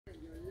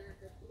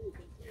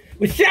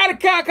With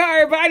shout out,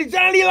 everybody.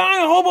 Johnny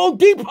Lion, Hobo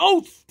Deep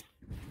Host.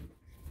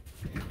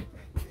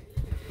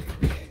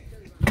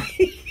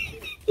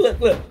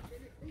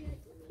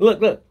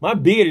 Look. My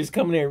beard is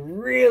coming in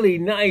really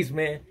nice,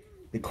 man.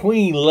 The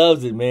queen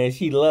loves it, man.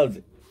 She loves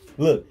it.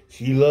 Look,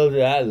 she loves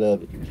it. I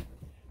love it.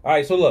 All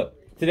right, so look.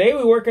 Today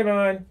we're working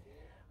on,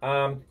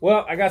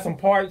 well, I got some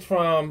parts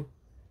from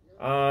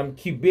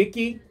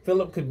Kubicki,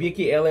 Philip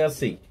Kubicki,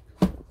 LLC.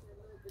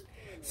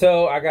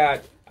 So I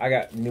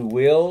got new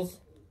wheels.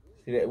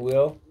 See that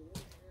wheel?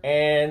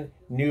 And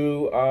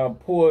new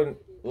pull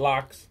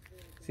locks.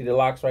 See the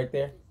locks right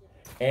there?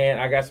 And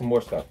I got some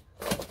more stuff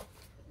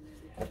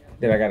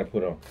that I got to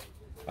put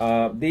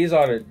on. These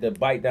are the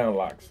bite down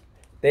locks.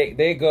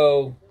 They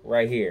go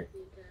right here.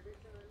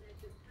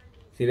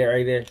 See that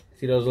right there?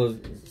 See those little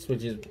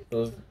switches?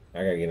 Those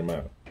I gotta get them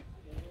out.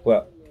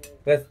 Well,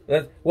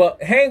 well,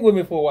 hang with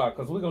me for a while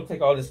because we're gonna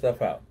take all this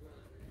stuff out.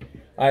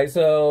 All right,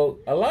 so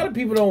a lot of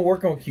people don't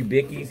work on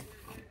Kubickis.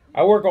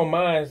 I work on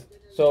mine,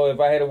 so if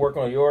I had to work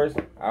on yours,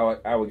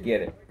 I would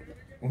get it.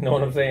 You know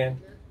what I'm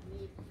saying?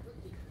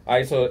 All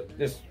right, so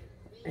this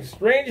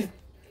strange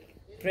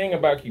thing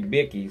about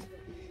Kubickis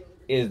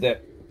is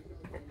that,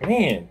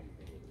 man,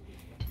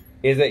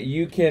 is that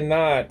you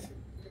cannot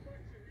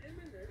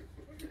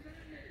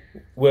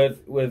with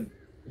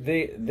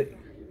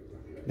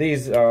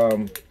these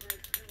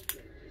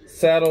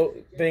saddle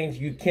things,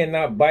 you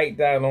cannot bite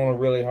down on it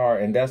really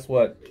hard, and that's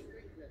what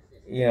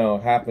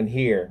happened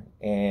here.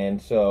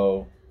 And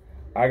so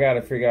I got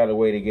to figure out a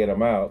way to get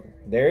them out.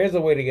 There is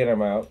a way to get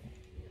them out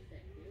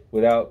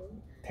without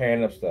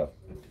tearing up stuff.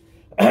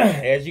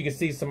 As you can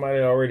see, somebody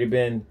had already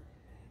been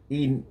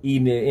eating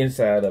the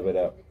inside of it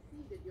up.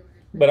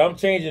 But I'm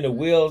changing the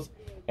wheels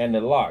and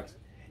the locks,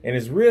 and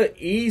it's real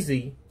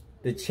easy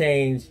to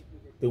change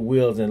the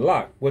wheels and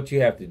lock. What you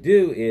have to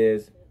do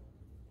is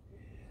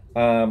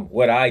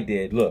what I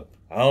did. Look,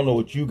 I don't know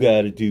what you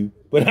got to do,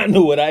 but I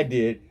know what I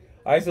did.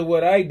 All right, so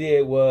what I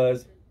did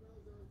was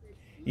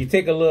you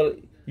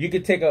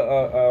could take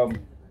a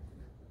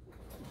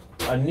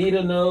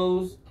needle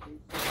nose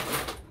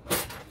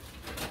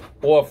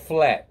or a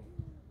flat.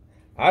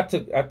 I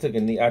took a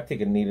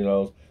needle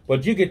nose,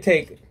 but you could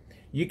take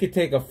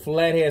a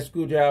flathead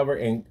screwdriver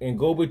and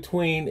go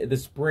between the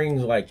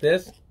springs like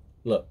this.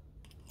 Look.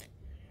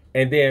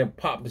 And then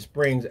pop the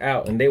springs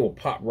out, and they will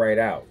pop right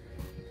out.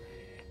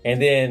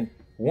 And then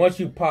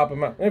once you pop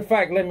them out, in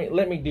fact, let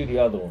me do the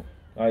other one.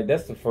 All right,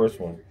 that's the first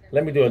one.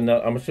 Let me do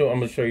another. I'm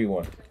gonna show you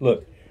one.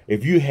 Look,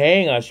 if you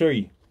hang, I'll show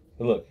you.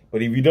 Look,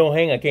 but if you don't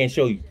hang, I can't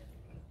show you.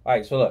 All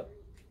right, so look.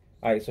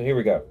 All right, so here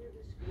we go.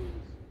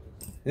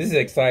 This is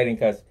exciting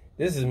because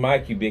this is my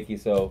Kubicki,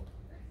 so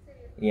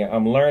yeah,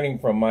 I'm learning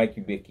from my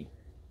Kubicki.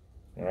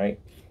 All right,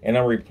 and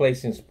I'm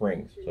replacing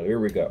springs. So here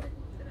we go.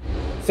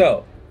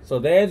 So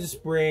there's a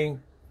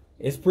spring.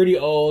 It's pretty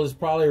old. It's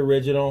probably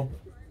original.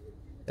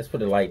 Let's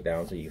put the light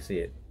down so you can see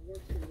it.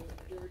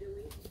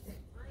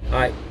 All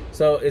right,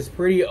 so it's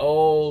pretty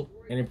old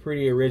and it's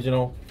pretty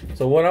original.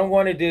 So what I'm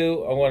going to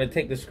do, I'm going to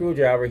take the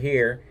screwdriver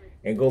here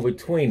and go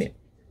between it.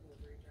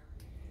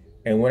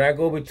 And when I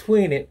go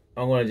between it,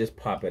 I'm going to just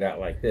pop it out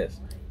like this.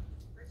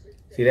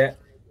 See that?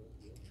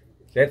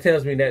 That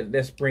tells me that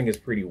that spring is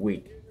pretty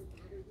weak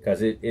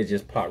because it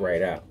just popped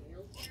right out.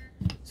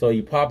 So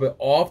you pop it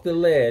off the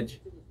ledge,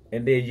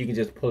 and then you can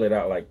just pull it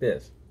out like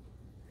this.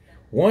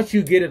 Once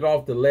you get it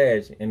off the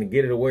ledge and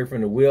get it away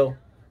from the wheel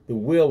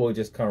will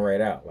just come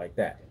right out like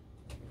that.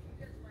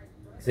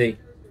 See?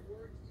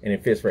 And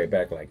it fits right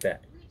back like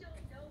that.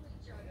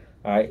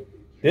 All right.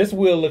 This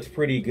wheel looks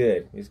pretty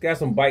good. It's got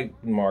some bite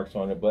marks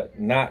on it, but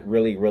not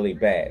really, really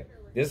bad.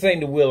 This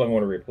ain't the wheel I'm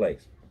going to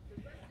replace.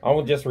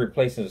 I'm just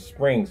replacing the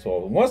spring. So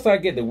once I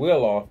get the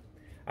wheel off,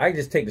 I can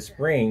just take the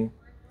spring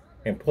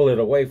and pull it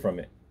away from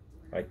it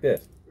like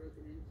this.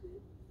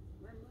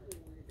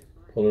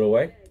 Pull it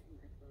away.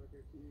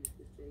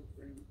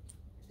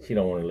 She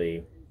don't want to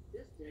leave.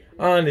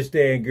 I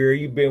understand, girl.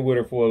 You've been with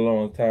her for a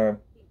long time.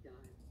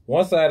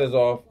 One side is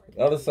off.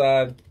 The other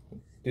side,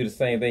 do the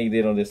same thing you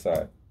did on this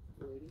side.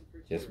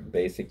 Just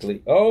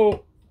basically,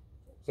 oh,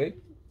 see?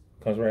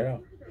 Comes right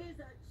out.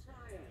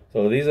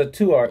 So these are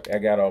two I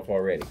got off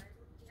already.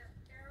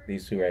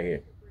 These two right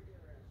here.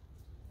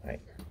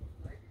 Right.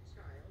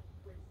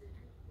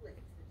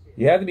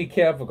 You have to be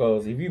careful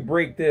because if you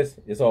break this,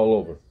 it's all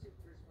over.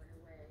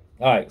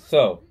 All right,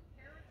 so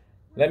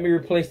let me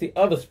replace the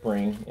other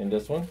spring in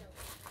this one.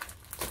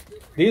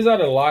 These are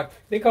the lock.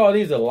 They call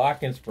these the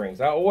locking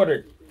springs. I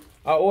ordered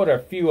a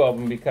few of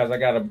them because I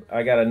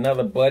got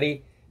another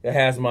buddy that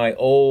has my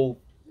old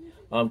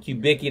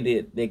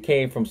Kubicki that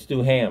came from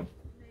Stu Ham.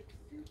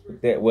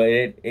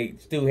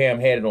 Stu Ham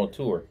had it on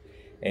tour,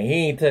 and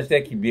he ain't touched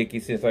that Kubicki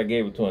since I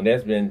gave it to him.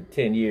 That's been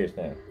 10 years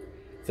now.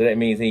 So that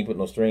means he ain't put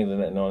no strings or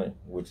nothing on it,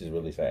 which is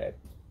really sad.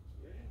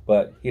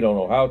 But he don't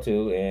know how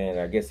to, and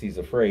I guess he's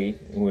afraid,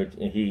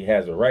 and he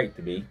has a right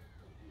to be.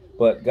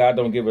 But God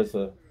don't give us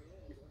a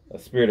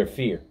spirit of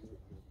fear.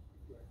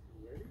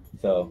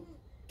 So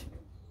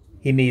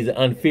he needs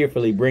to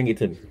unfearfully bring it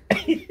to me.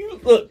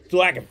 Look,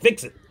 so I can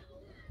fix it.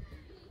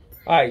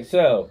 All right,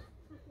 so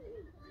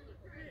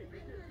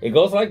it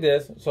goes like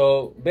this.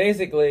 So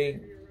basically,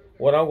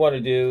 what I'm going to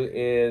do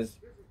is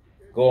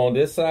go on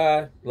this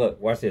side. Look,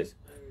 watch this.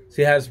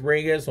 See how the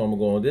spring is? So I'm going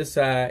to go on this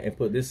side and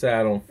put this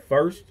side on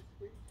first.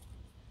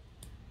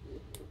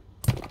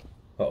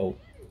 Uh-oh.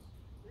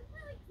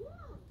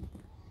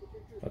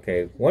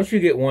 Okay, once you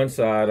get one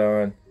side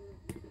on,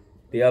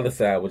 the other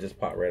side will just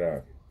pop right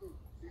on.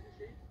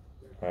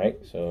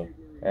 Alright, so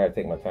I gotta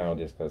take my time with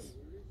this because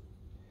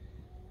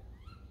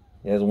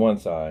there's one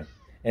side.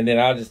 And then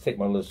I'll just take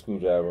my little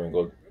screwdriver and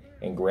go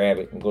and grab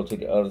it and go to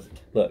the other,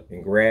 look,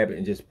 and grab it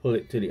and just pull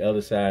it to the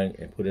other side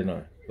and put it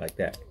on like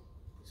that.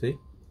 See?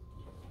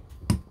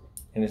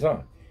 And it's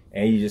on.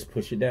 And you just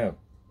push it down.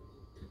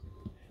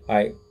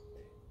 Alright,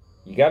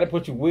 you gotta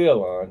put your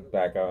wheel on,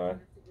 back on.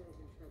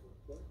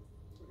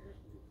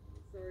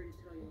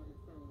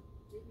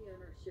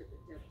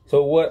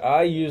 So what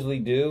I usually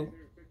do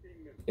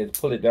is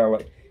pull it down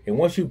like, and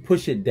once you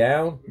push it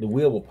down, the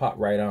wheel will pop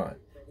right on.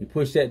 You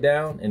push that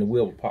down and the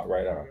wheel will pop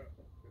right on. All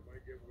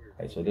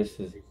right, so this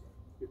is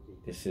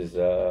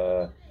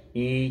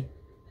E,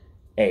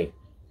 A.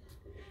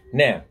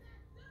 Now,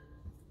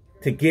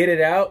 to get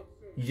it out,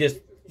 you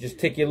just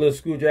take your little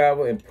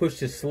screwdriver and push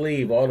the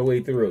sleeve all the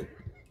way through.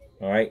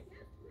 All right.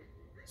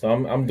 So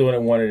I'm doing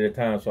it one at a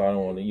time, so I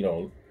don't want to, you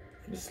know,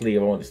 the sleeve.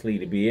 I want the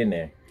sleeve to be in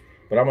there.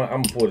 But I'm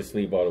gonna pull the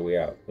sleeve all the way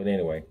out. But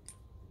anyway.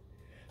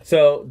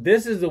 So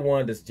this is the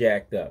one that's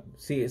jacked up.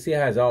 See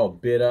how it's all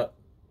bit up?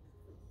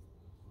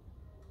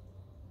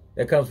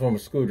 That comes from a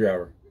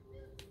screwdriver.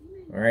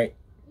 Alright?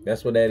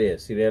 That's what that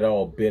is. See that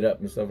all bit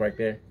up and stuff right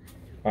there?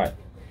 Alright.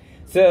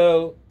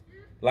 So,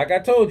 like I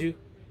told you,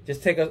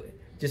 just take a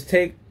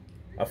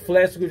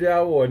flat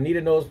screwdriver or a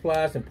needle nose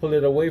pliers and pull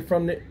it away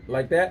from it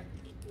like that.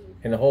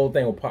 And the whole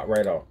thing will pop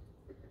right off.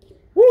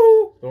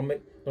 Woo! Don't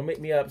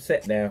make me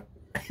upset now.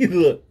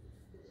 Look.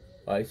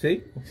 Alright,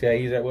 see how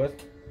easy that was?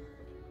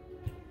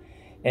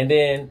 And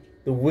then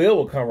the wheel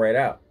will come right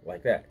out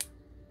like that.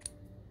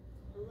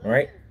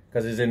 Alright?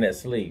 Because it's in that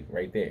sleeve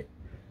right there.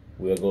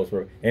 Wheel goes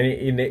through.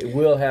 And the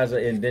wheel has an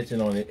indentation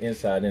on the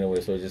inside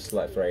anyway, so it just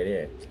slaps right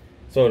in.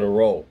 So it'll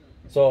roll.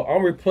 So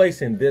I'm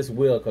replacing this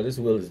wheel because this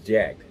wheel is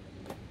jacked.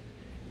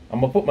 I'm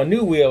going to put my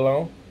new wheel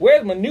on.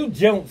 Where's my new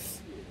jumps?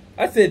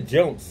 I said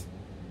jumps.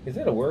 Is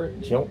that a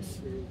word? Jumps?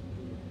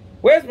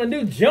 Where's my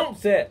new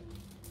jumps at?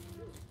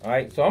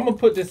 Alright, so I'm going to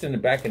put this in the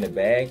back of the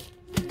bag.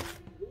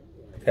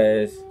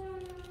 Because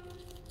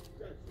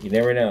you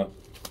never know.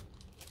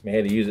 May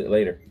have to use it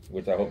later,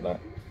 which I hope not.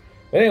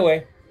 But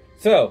anyway,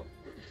 so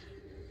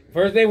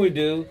first thing we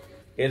do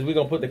is we're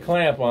going to put the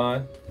clamp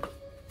on.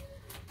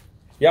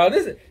 Y'all,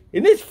 isn't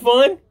this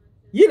fun?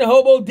 You in the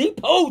Hobo Deep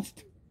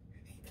Post.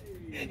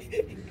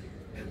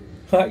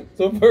 Alright,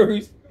 so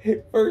first,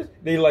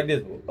 they like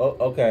this. Oh,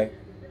 okay.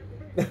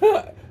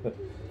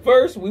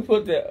 First, we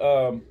put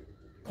the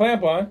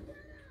clamp on.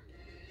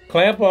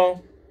 Clamp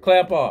on,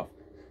 clamp off.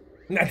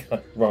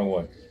 Wrong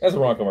one. That's the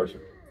wrong commercial.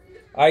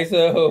 Alright,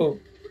 so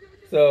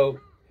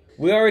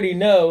we already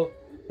know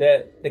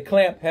that the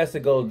clamp has to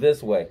go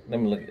this way.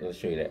 Let's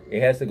show you that.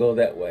 It has to go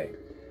that way.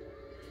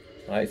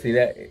 Alright, see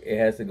that? It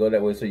has to go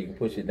that way so you can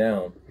push it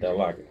down to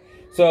unlock it.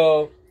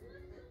 So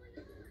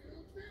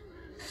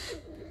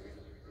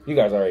you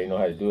guys already know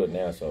how to do it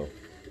now, so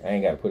I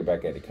ain't got to put it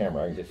back at the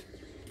camera. I can just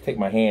take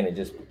my hand and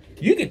just...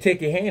 You can take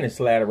your hand and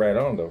slide it right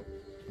on, though.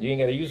 You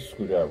ain't got to use a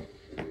screwdriver.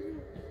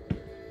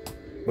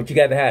 But you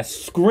got to have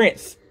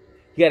scrints.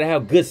 You got to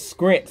have good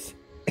scrints.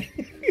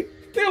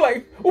 They're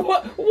like,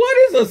 what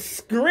is a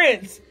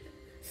scrints?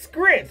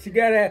 Scrints. You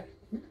got to have...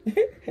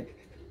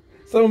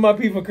 Some of my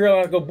people in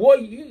Carolina go, boy,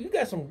 you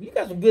got some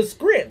good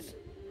scrints.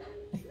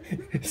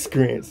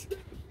 Scrints.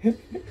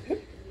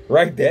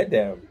 Write that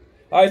down.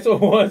 All right, so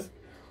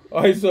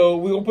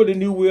we're going to put a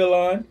new wheel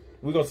on.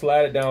 We're going to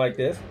slide it down like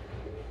this.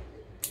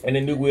 And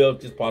the new wheel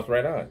just pops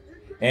right on.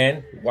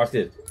 And watch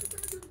this.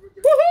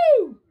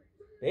 Woohoo!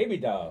 Baby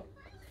doll.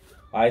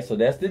 All right, so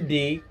that's the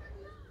D.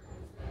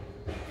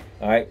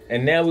 All right,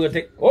 and now we're going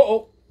to take,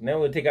 now we're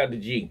going to take out the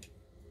G.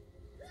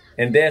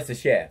 And that's the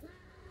shaft.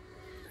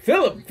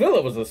 Philip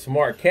was a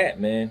smart cat,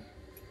 man.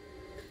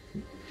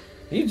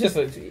 He's just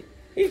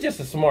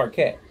a smart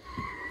cat.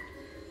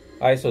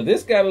 All right, so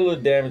this got a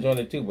little damage on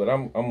it too, but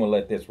I'm gonna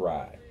let this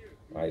ride.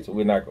 All right, so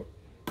we're not gonna.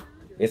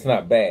 It's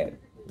not bad.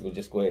 We'll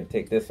just go ahead and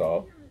take this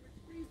off.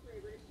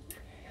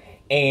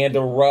 And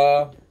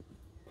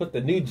put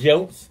the new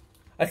jumps.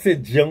 I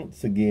said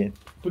jumps again.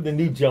 Put the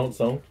new jumps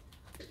on.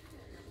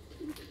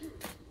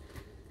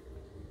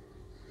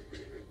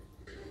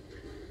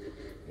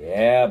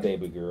 Yeah,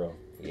 baby girl.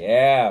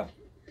 Yeah.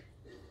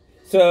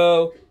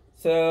 So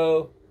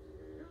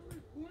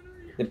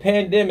the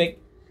pandemic,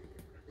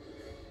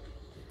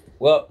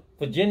 well,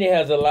 Virginia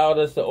has allowed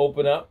us to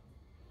open up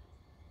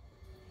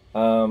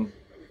some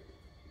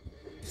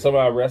of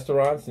our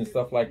restaurants and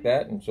stuff like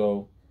that, and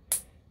so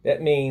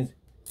that means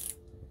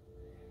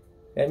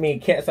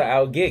cats are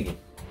out gigging.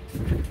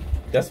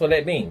 That's what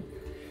that means.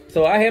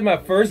 So I had my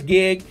first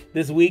gig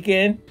this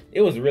weekend.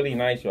 It was really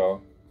nice,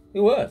 y'all. It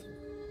was.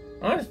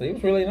 Honestly, it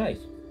was really nice.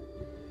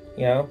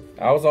 You know,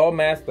 I was all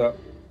masked up.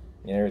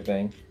 and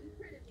everything.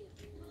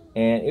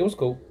 And it was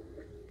cool.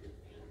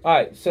 All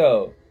right,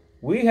 so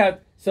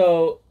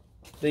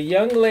the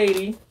young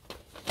lady,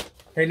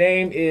 her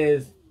name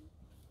is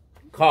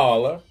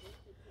Carla.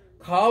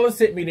 Carla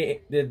sent me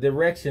the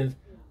directions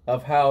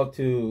of how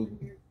to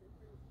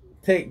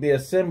take the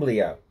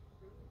assembly out.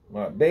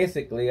 Well,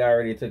 basically, I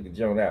already took the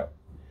joint out.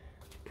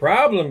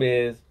 Problem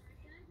is,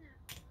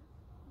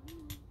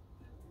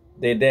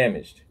 they're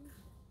damaged,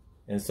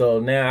 and so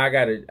now I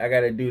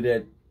gotta do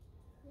that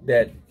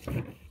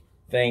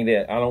thing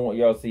that I don't want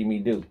y'all to see me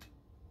do.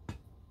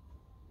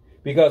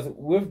 Because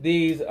with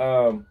these,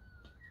 what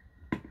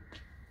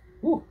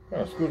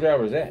kind of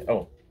screwdriver is that?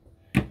 Oh,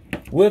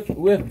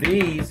 with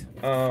these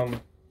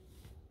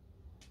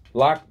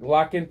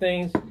locking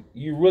things,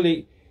 you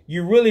really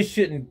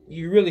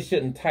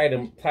shouldn't tight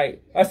them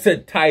tight. I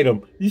said tight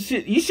them. You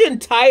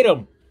shouldn't tight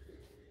them.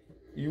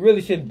 You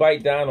really shouldn't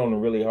bite down on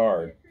them really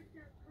hard.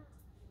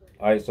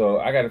 All right, so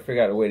I got to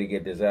figure out a way to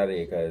get this out of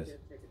here because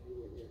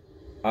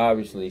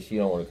obviously she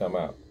don't want to come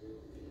out.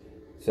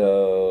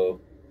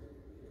 So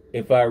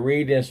if I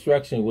read the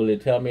instruction, will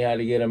it tell me how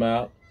to get them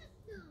out?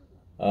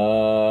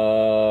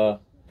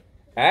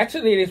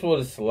 Actually, they're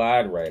supposed to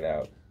slide right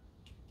out.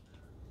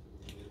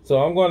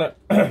 So I'm gonna,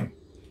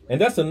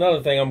 and that's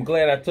another thing. I'm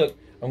glad I took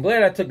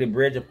the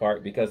bridge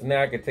apart because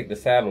now I can take the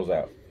saddles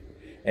out,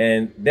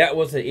 and that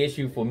was an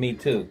issue for me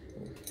too.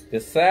 The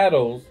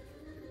saddles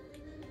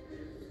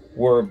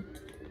were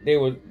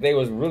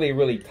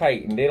really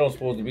tight, and they don't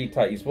supposed to be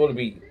tight. You're supposed to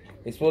be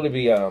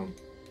able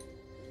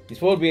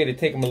to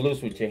take them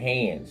loose with your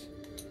hands.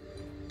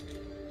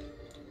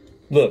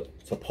 Look,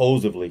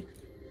 supposedly,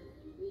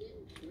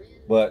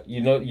 but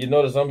you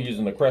notice I'm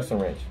using a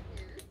crescent wrench,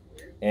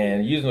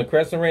 and using a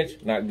crescent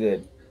wrench not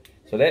good.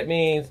 So that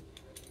means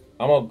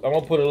I'm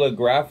gonna put a little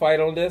graphite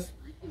on this,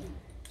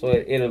 so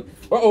it'll.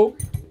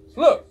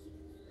 Look,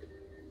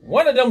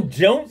 one of them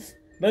joints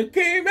that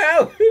came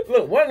out.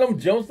 Look, one of them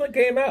joints that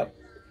came out.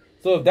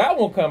 So if that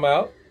won't come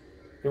out,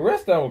 the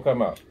rest of them will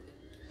come out.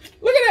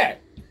 Look at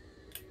that.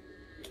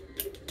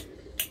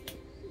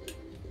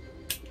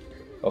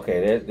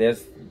 Okay,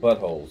 there's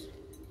buttholes.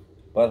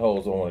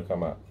 Buttholes don't want to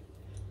come out.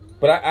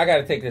 But I got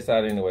to take this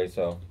out anyway,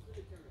 so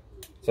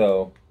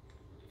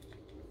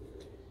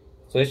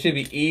it should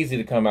be easy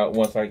to come out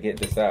once I get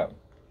this out.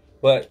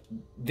 But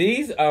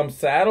these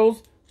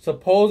saddles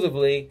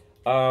supposedly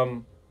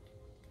not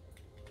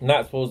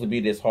supposed to be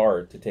this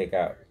hard to take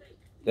out.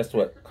 That's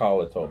what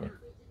Carla told me.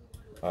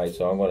 All right,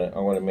 so I'm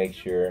gonna make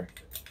sure.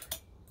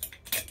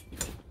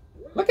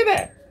 Look at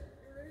that.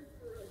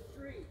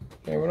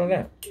 Okay, what on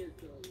that?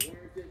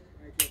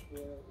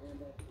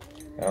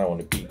 I don't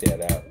want to beat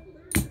that out.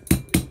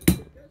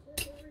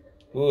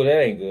 Ooh, that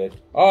ain't good.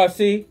 Oh,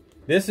 see,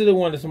 this is the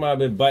one that somebody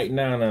been biting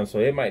down on, so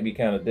it might be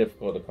kind of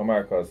difficult to come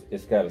out because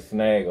it's got a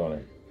snag on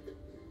it.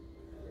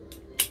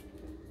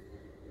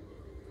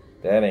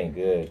 That ain't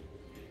good.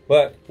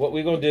 But what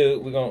we're gonna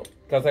do,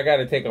 because I got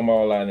to take them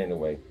all out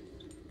anyway.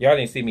 Y'all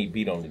didn't see me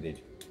beat on it, did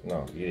you?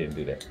 No, you didn't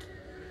do that.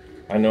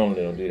 I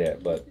normally don't do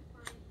that, but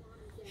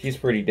she's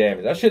pretty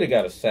damaged. I should have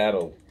got a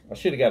saddle. I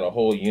should have got a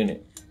whole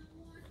unit.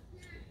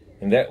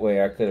 And that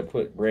way I could have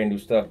put brand new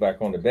stuff back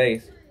on the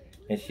base,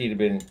 and she'd have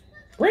been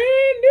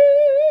brand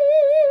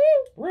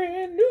new,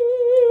 brand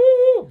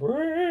new,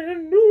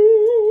 brand new.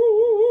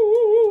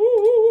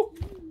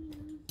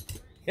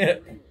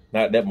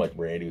 Not that much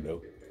brand new,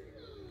 though.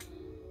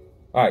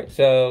 All right,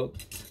 so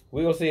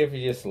we're going to see if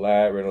you just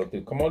slide right on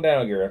through. Come on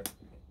down, girl.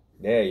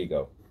 There you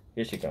go.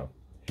 Here she comes.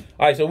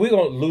 All right, so we're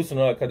going to loosen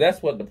her up because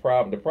that's what the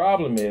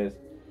problem is.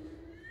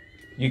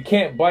 You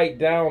can't bite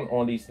down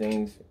on these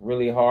things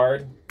really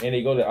hard, and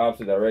they go the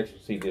opposite direction.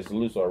 See, it's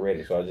loose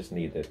already, so I just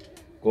need to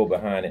go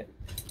behind it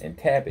and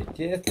tap it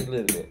just a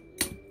little bit.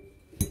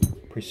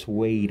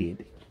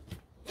 Persuaded.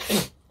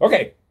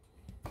 Okay.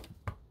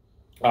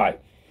 All right.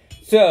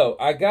 So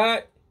I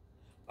got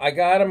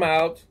them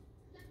out,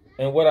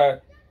 and what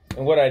I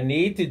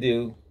need to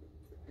do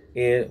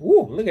is,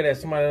 whoo, look at that!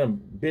 Somebody done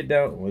bit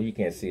down. Well, you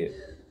can't see it,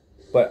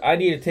 but I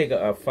need to take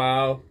a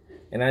file.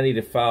 And I need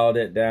to file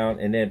that down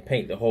and then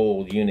paint the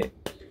whole unit.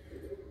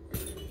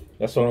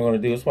 That's what I'm going to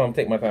do. That's why I'm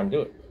taking my time to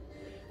do it.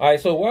 All right,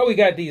 so while we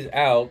got these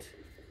out,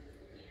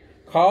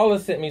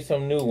 Carla sent me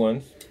some new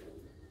ones.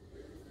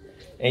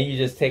 And you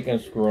just take and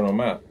screw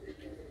them out.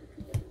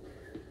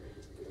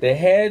 The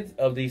heads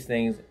of these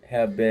things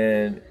have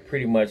been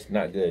pretty much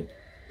not good.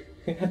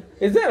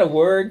 Is that a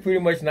word?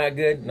 Pretty much not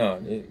good? No,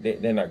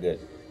 they're not good.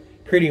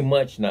 Pretty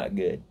much not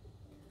good.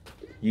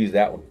 Use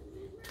that one.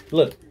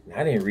 Look,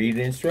 I didn't read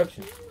the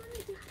instructions.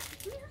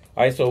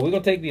 All right, so we're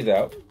going to take these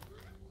out.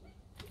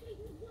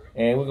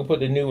 And we're going to put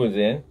the new ones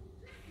in.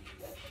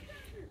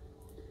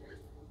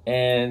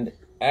 And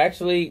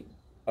actually,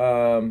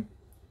 we're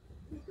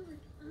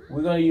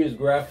going to use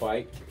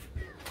graphite.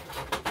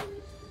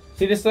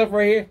 See this stuff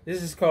right here?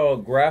 This is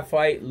called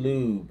graphite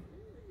lube.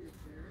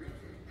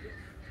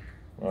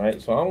 All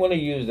right, so I'm going to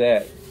use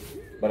that.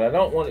 But I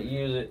don't want to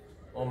use it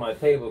on my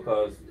table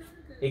because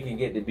it can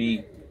get to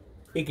be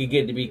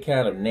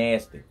kind of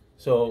nasty.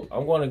 So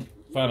I'm going to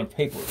find a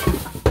paper.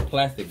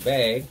 plastic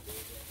bag.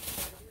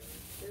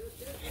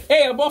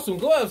 Hey, I bought some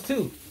gloves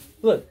too.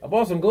 Look, I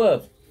bought some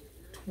gloves.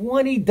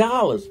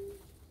 $20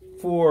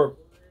 for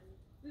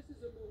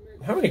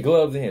how many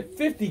gloves in here?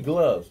 50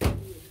 gloves.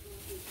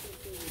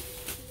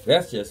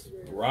 That's just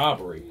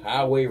robbery,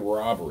 highway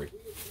robbery.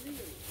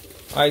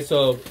 All right,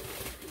 so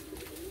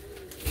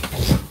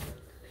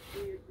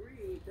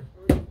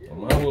I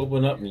might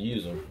open up and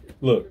use them.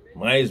 Look,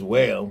 might as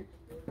well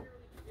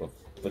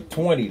for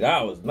 $20,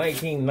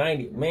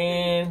 $19.90.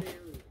 Man,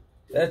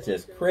 that's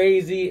just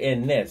crazy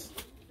and nuts.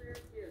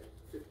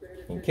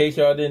 In case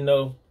y'all didn't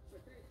know,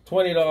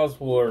 $20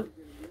 for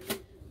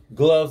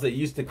gloves that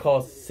used to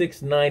cost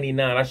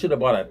 $6.99. I should have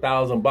bought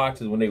 1,000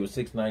 boxes when they were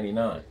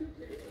 $6.99.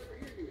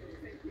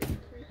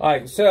 All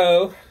right,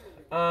 so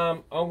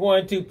I'm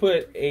going to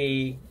put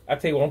I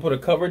tell you what, I'm gonna put a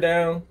cover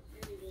down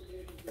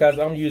because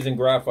I'm using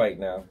graphite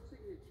now,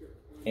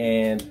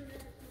 and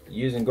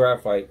using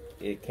graphite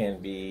it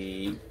can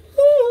be.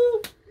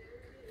 Woo!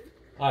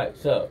 All right,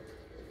 so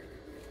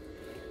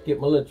get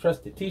my little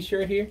trusted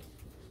T-shirt here.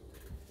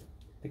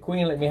 The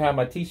Queen let me have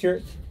my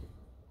T-shirts,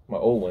 my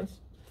old ones,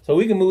 so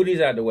we can move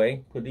these out of the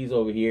way. Put these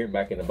over here,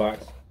 back in the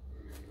box,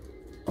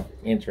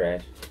 in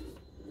trash.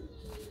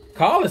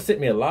 Carla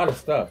sent me a lot of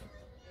stuff.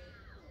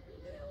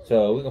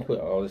 So we're going to put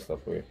all this stuff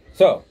here.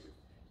 So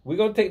we're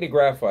going to take the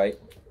graphite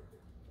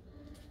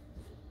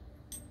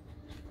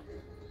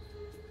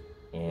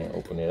and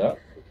open it up.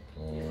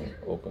 And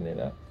open it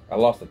up. I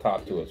lost the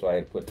top to it, so I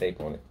had to put tape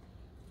on it.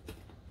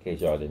 In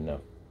case y'all didn't know.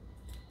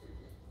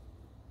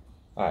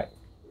 Alright.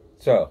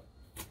 So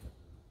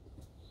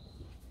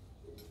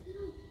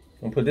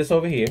I'm going to put this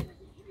over here.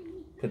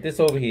 Put this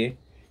over here.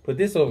 Put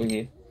this over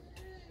here.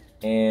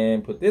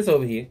 And put this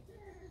over here.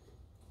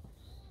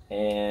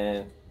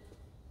 And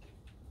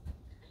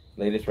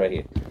lay this right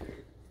here.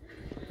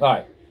 All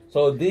right,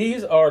 so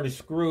these are the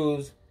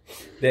screws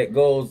that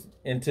goes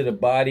into the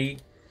body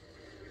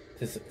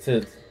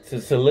to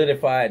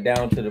solidify it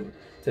down to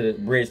the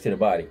bridge to the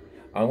body.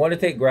 I'm going to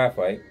take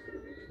graphite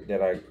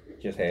that I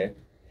just had,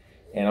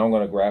 and I'm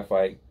going to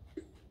graphite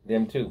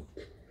them too.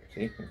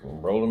 See,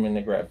 roll them in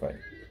the graphite.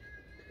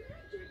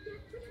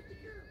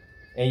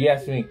 And you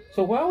ask me,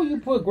 so why would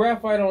you put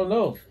graphite on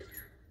those?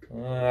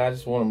 I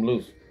just want them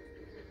loose.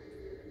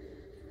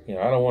 You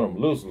know, I don't want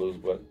them loose,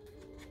 but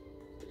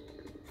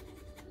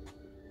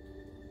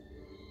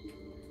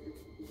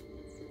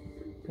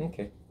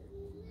okay.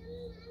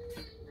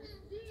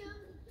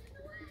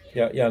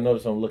 Y'all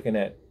notice I'm looking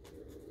at,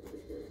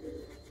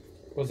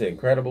 what's it,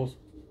 Incredibles?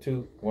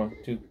 2, 1,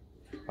 2.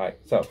 All right,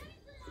 so,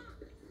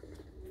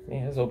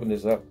 man, let's open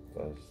this up.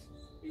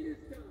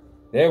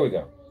 There we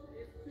go.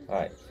 All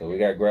right, so we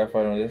got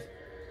graphite on this.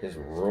 Just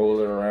roll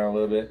it around a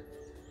little bit.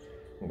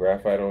 And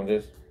graphite on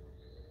this.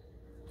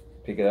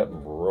 Pick it up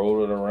and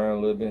roll it around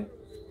a little bit.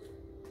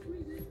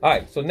 All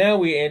right, so now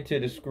we're into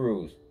the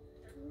screws.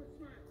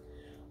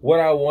 What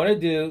I want to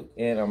do,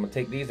 and I'm going to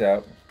take these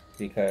out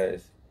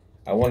because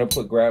I want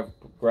to put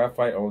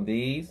graphite on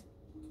these.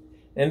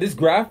 And this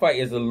graphite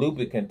is a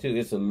lubricant too.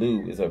 It's a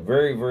lube. It's a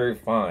very, very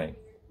fine.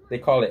 They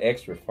call it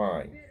extra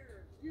fine.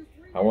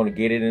 I want to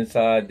get it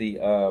inside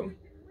the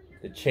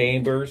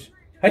chambers.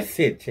 I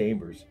said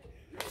chambers.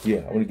 Yeah,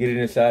 I want to get it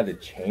inside the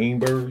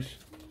chambers.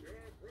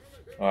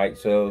 All right,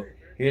 so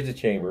here's the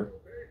chamber.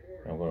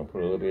 I'm going to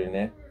put a little bit in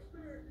there.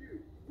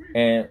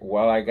 And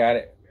while I got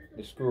it,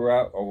 the screw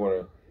out, I'm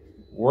going to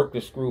work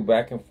the screw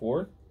back and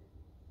forth.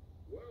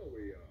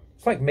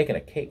 It's like making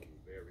a cake.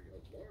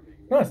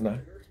 No, it's not.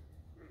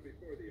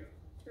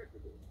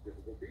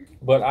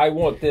 But I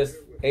want this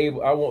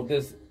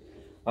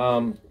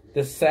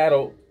this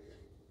saddle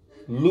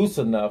loose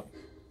enough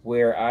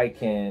where I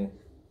can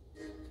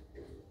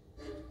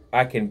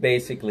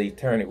basically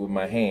turn it with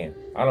my hand.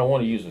 I don't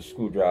want to use a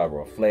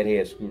screwdriver, a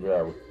flathead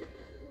screwdriver.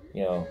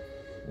 You know,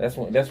 that's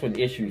when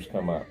issues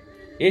come out.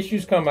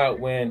 Issues come out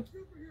when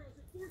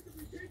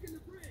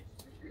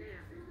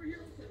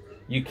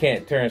you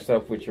can't turn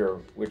stuff with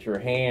your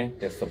hand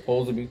that's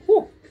supposed to be.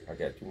 Whew, I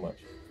got too much.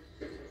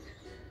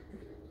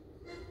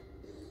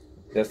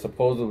 That's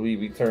supposedly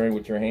be turned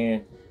with your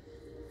hand.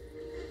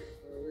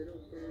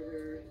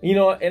 You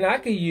know, and I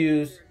could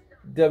use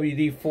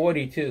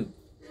WD-40 too.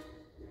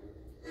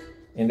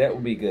 And that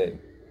would be good.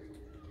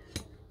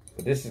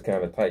 But this is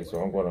kind of tight, so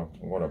I'm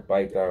gonna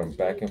bite down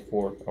back and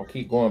forth. I'll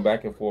keep going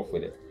back and forth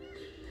with it.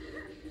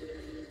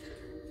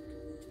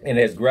 And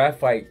as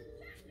graphite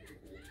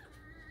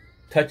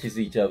touches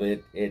each other,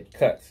 it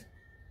cuts,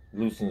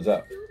 loosens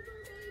up.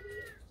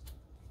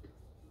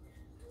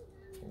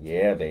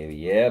 Yeah, baby.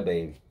 Yeah,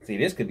 baby. See,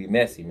 this could be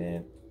messy,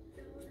 man.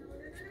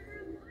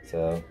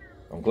 So,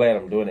 I'm glad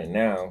I'm doing it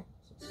now,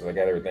 since I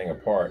got everything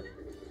apart.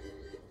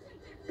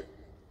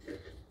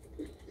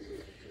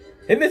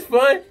 Isn't this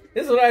fun?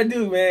 This is what I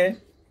do, man.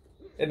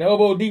 At the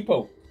Hobo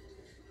Depot.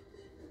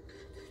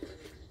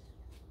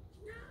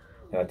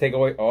 And I take it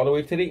all the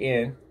way to the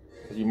end,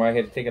 because you might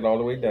have to take it all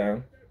the way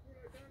down.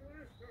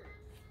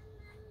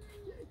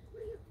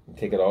 And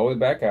take it all the way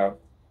back out.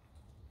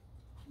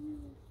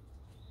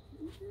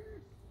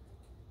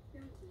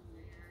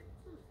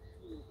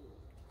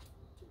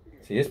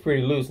 See, it's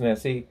pretty loose now.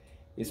 See,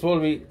 it's supposed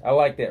to be, I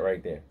like that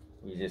right there.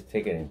 You just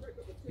take it and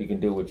you can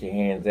do it with your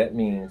hands. That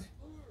means,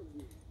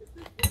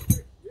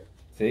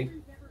 see?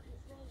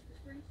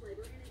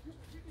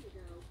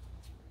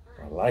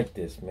 I like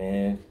this,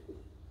 man.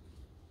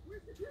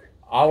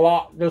 A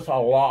lot. A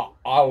lot.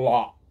 A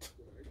lot.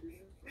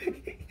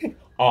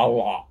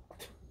 All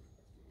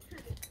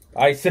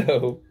right,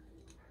 so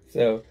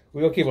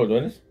we're going to keep on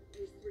doing this.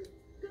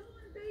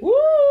 Woo!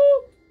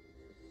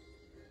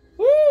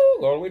 Woo!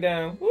 All the way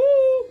down. Woo!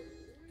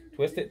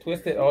 Twist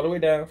it, all the way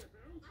down.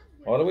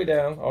 All the way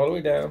down, all the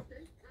way down.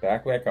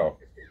 Back off.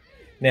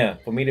 Now,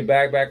 for me to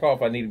back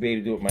off, I need to be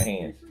able to do it with my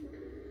hands.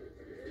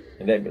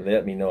 And that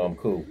let me know I'm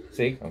cool.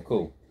 See? I'm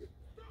cool.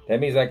 That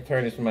means I can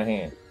turn this with my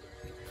hand.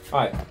 All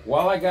right.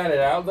 While I got it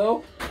out,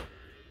 though,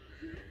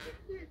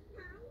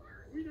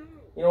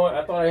 you know what?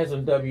 I thought I had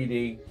some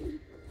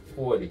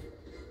WD-40.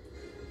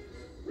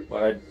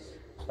 But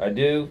I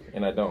do,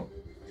 and I don't.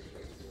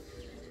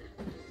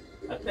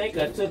 I think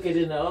I took it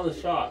in the other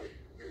shop.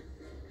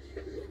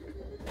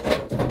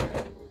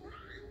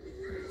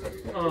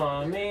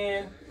 Oh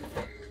man.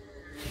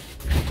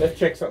 Let's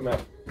check something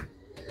out.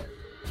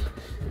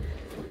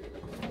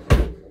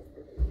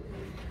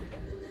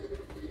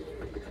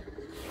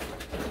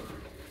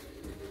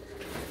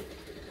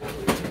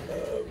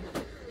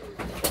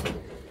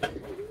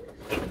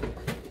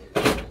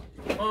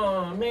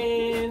 Oh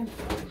man.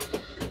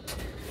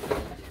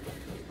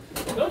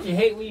 Don't you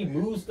hate when you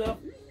move stuff?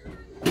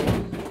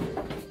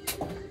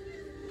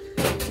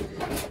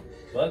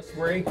 Bug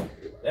spray?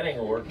 That ain't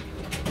gonna work.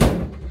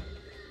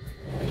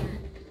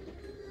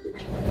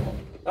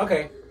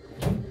 Okay.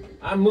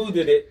 I moved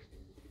it.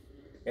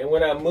 And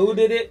when I moved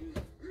it,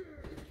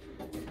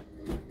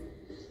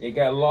 it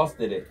got lost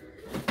in it.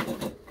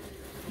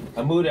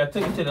 I moved it, I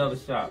took it to the other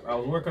shop. I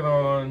was working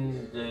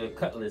on the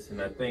cutlass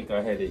and I think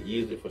I had to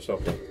use it for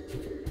something.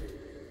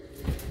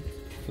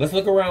 Let's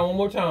look around one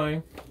more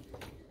time.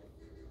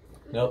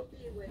 Nope.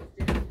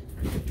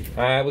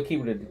 Alright, we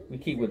keep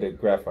with the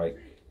graphite.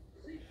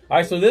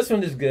 Alright, so this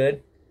one is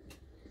good.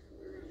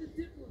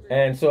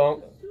 And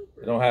so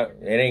it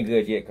ain't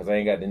good yet because I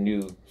ain't got the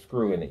new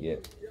screw in it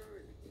yet.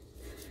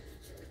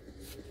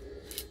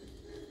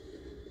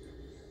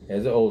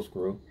 There's the old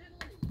screw.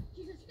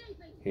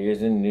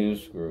 Here's a new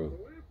screw.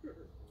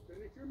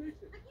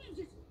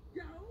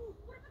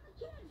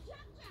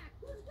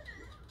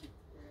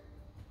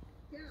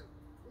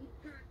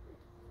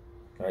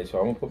 Alright, so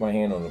I'm gonna put my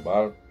hand on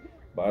the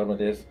bottom of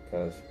this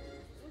because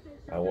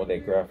I want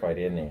that graphite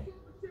in there.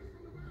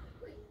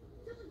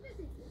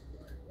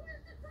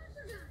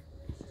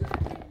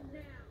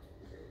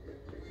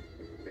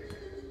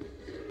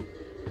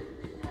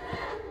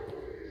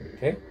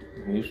 Okay,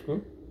 new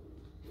screw.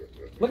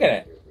 Look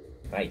at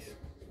that. Nice.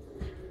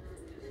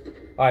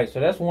 Alright, so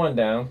that's one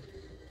down.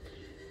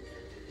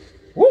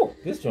 Woo!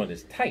 This joint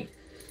is tight.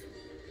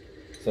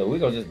 So we're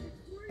gonna just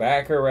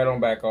back her right on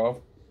back off.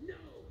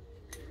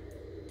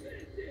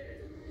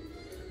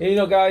 And you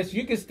know, guys,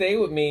 you can stay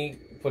with me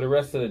for the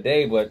rest of the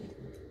day, but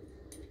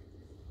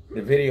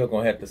the video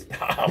gonna have to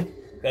stop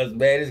because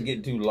man, it's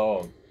getting too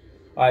long.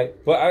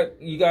 Alright, but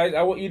you guys,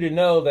 I want you to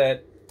know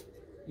that,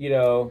 you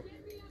know,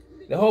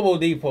 the Hobo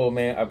Depot,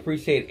 man, I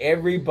appreciate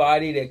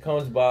everybody that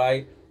comes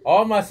by.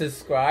 All my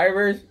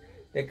subscribers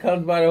that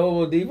comes by the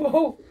Hobo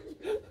Depot.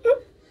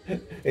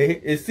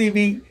 and see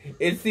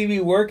me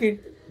working.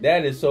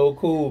 That is so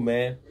cool,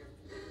 man.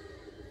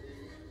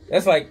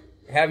 That's like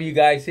having you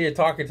guys here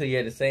talking to you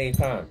at the same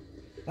time.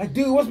 Like,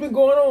 dude, what's been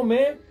going on,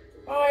 man?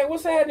 Alright,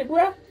 what's happening,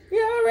 bro?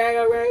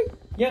 Yeah, alright.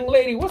 Young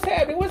lady, what's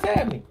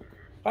happening?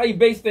 How your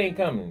base thing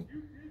coming?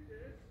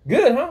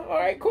 Good, huh?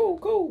 Alright,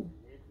 cool.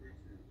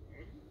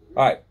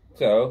 Alright.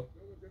 So,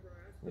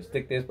 let's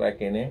stick this back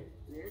in there.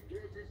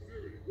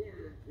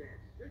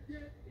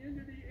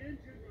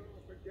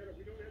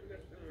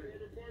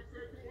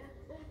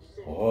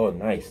 Oh,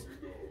 nice.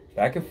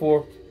 Back and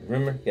forth.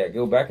 Remember, you gotta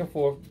go back and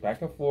forth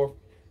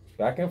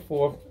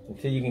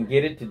until you can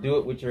get it to do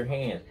it with your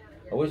hand.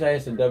 I wish I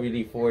had some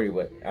WD-40,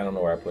 but I don't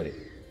know where I put it.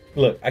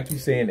 Look, I keep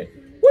saying that.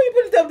 Where you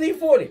put the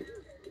WD-40?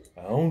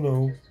 I don't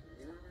know.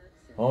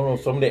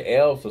 Some of the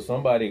elves or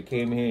somebody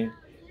came in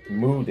and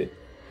moved it.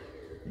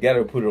 You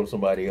gotta put it on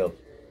somebody else.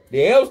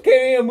 The elves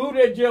came in and moved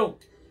that joke.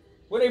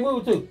 Where they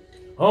moved to?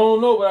 I don't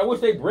know, but I wish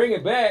they bring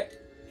it back.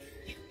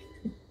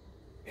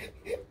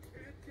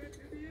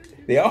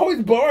 They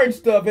always barring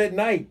stuff at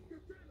night.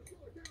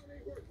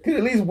 Could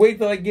at least wait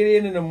till I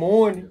get in the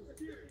morning.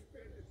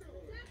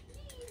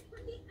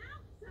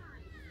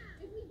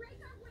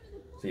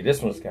 See,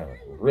 this one's kind of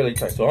really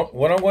tight. So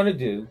what I want to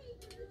do,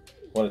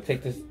 I want to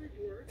take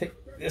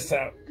this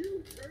out.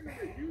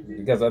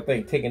 Because I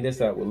think taking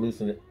this out will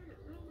loosen it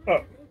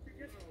up.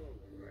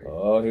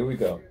 Oh, here we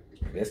go.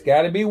 There's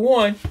got to be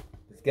one.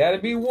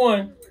 There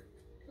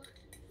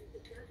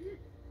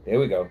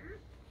we go.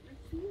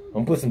 I'm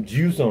going to put some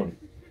juice on it.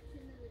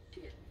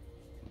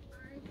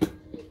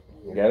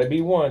 Gotta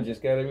be one,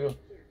 just gotta be one.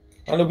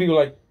 I know people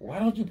are like, why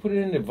don't you put it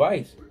in the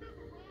vise?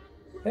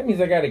 That means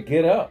I gotta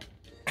get up.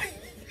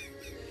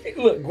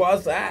 Look, go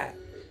outside.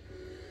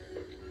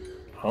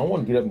 I don't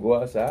want to get up and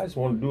go outside. I just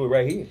want to do it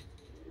right here.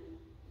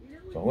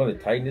 So I'm going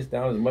to tighten this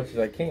down as much as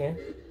I can.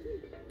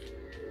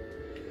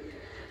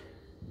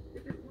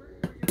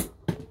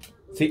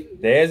 See,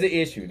 there's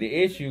the issue. The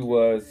issue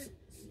was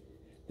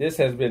this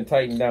has been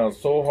tightened down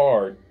so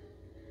hard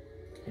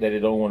that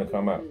it don't want to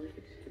come out.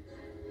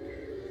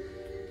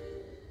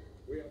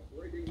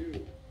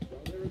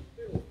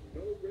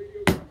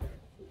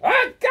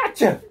 I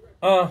gotcha!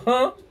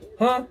 Uh-huh.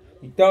 Huh?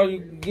 You thought you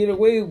could get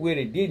away with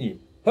it, didn't you?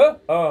 Huh?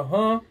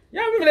 Uh-huh.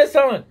 Y'all remember that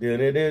song?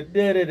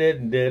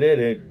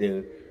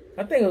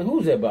 I think,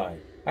 who's that by?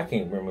 I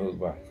can't remember who's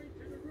by.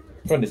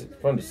 From the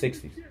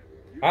 60s.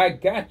 I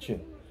gotcha.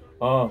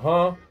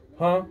 Uh-huh.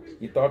 Huh?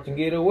 You thought you could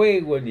get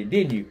away with it,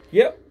 didn't you?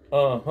 Yep.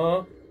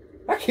 Uh-huh.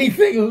 I can't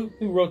think of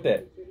who wrote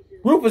that.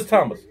 Rufus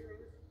Thomas.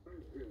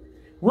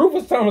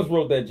 Rufus Thomas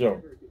wrote that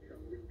joke.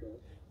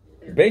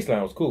 The bass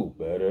line was cool.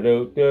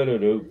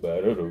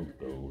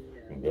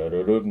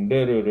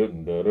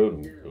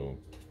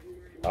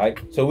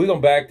 Alright, so we're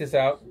going to back this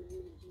out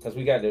because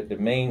we got the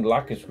main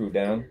locking screw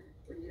down.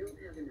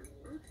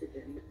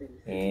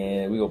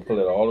 And we're going to pull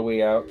it all the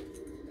way out.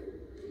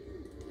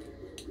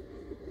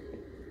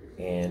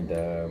 And,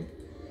 of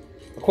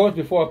course,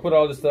 before I put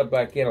all this stuff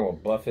back in, I'm going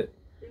to buff it.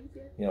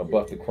 You know,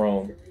 buff the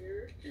chrome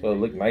so it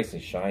look nice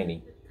and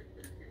shiny.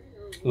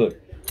 Look,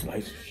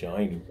 nice and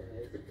shiny.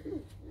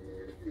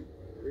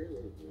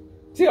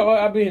 See,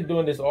 I've been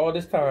doing this all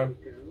this time.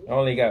 I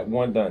only got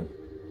one done.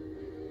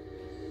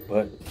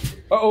 But,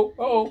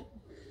 oh,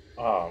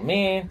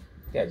 man.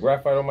 Got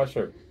graphite on my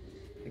shirt.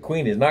 The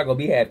queen is not going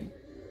to be happy.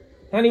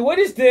 Honey, what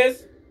is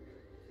this?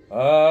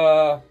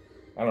 I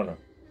don't know.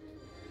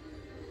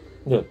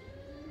 Look,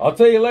 I'll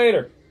tell you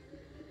later.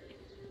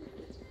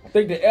 I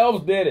think the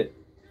elves did it.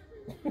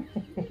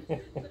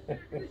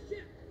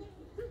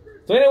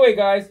 So anyway,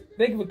 guys,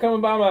 thank you for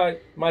coming by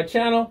my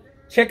channel,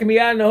 checking me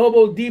out in the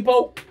Hobo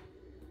Depot.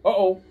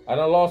 Uh-oh, I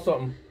done lost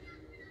something.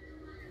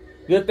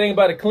 Good thing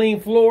about a clean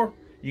floor,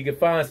 you can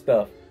find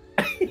stuff.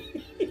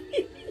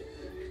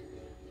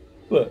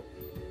 Look.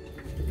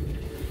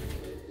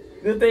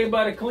 Good thing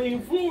about a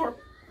clean floor,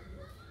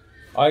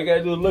 all you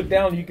gotta do is look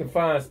down and you can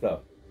find stuff.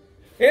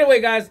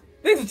 Anyway, guys,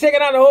 thanks for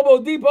checking out the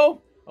Hobo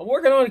Depot. I'm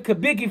working on the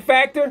Kubicki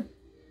factor,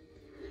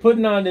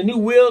 putting on the new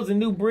wheels and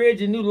new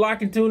bridge and new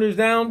locking tuners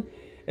down.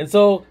 And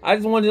so I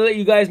just wanted to let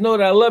you guys know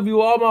that I love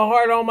you all my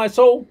heart, all my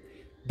soul.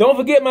 Don't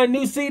forget my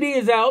new CD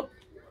is out.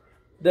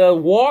 The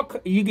Walk,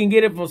 you can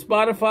get it from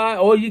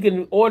Spotify or you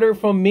can order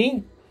from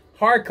me.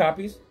 Hard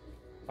copies.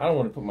 I don't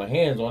want to put my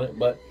hands on it,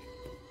 but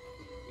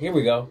here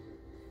we go.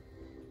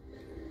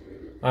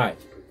 All right.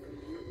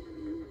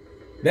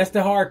 That's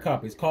the hard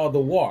copy. It's called The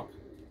Walk.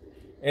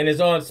 And it's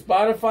on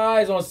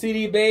Spotify, it's on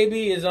CD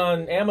Baby, it's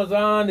on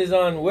Amazon, it's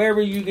on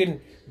wherever you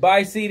can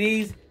buy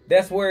CDs.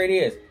 That's where it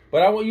is.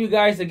 But I want you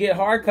guys to get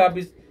hard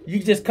copies. You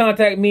can just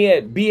contact me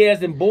at B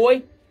as in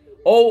boy,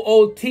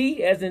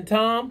 OOT as in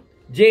Tom,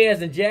 J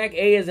as in Jack,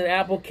 A as in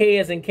Apple, K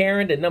as in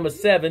Karen, the number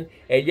 7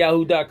 at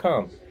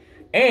yahoo.com.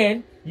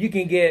 And you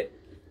can get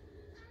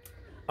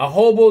a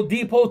Hobo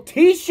Depot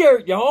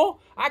t-shirt,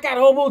 y'all. I got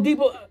a Hobo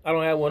Depot. I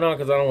don't have one on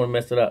because I don't want to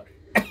mess it up.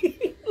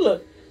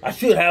 Look, I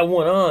should have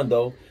one on,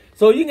 though.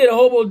 So you can get a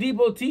Hobo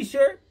Depot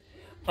t-shirt.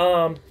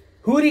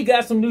 Hootie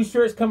got some new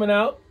shirts coming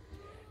out.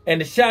 And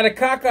the Shot of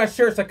Caca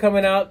shirts are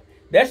coming out.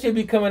 That should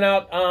be coming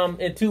out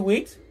in 2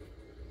 weeks.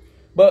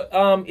 But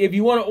if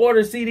you want to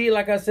order a CD,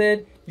 like I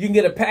said, you can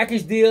get a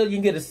package deal. You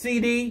can get a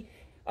CD,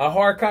 a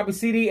hard copy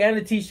CD, and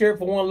a t-shirt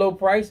for one low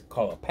price.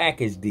 Called a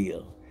package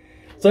deal.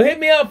 So hit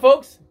me up,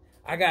 folks.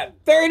 I got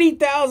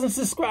 30,000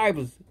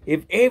 subscribers.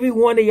 If every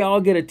one of y'all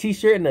get a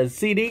t-shirt and a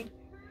CD,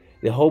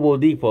 the Hobo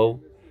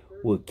Depot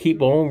will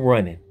keep on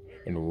running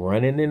and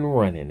running and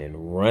running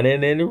and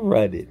running and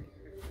running.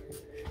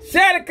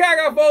 Shout out to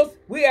Chicago, folks.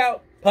 We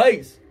out.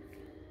 Peace.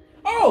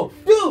 Oh,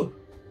 dude.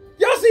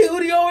 Y'all see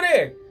Hootie over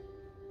there?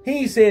 He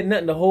ain't said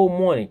nothing the whole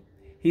morning.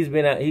 He's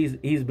been out.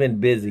 He's been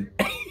busy.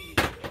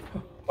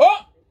 Oh,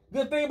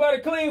 good thing about a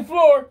clean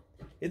floor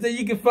is that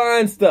you can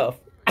find stuff.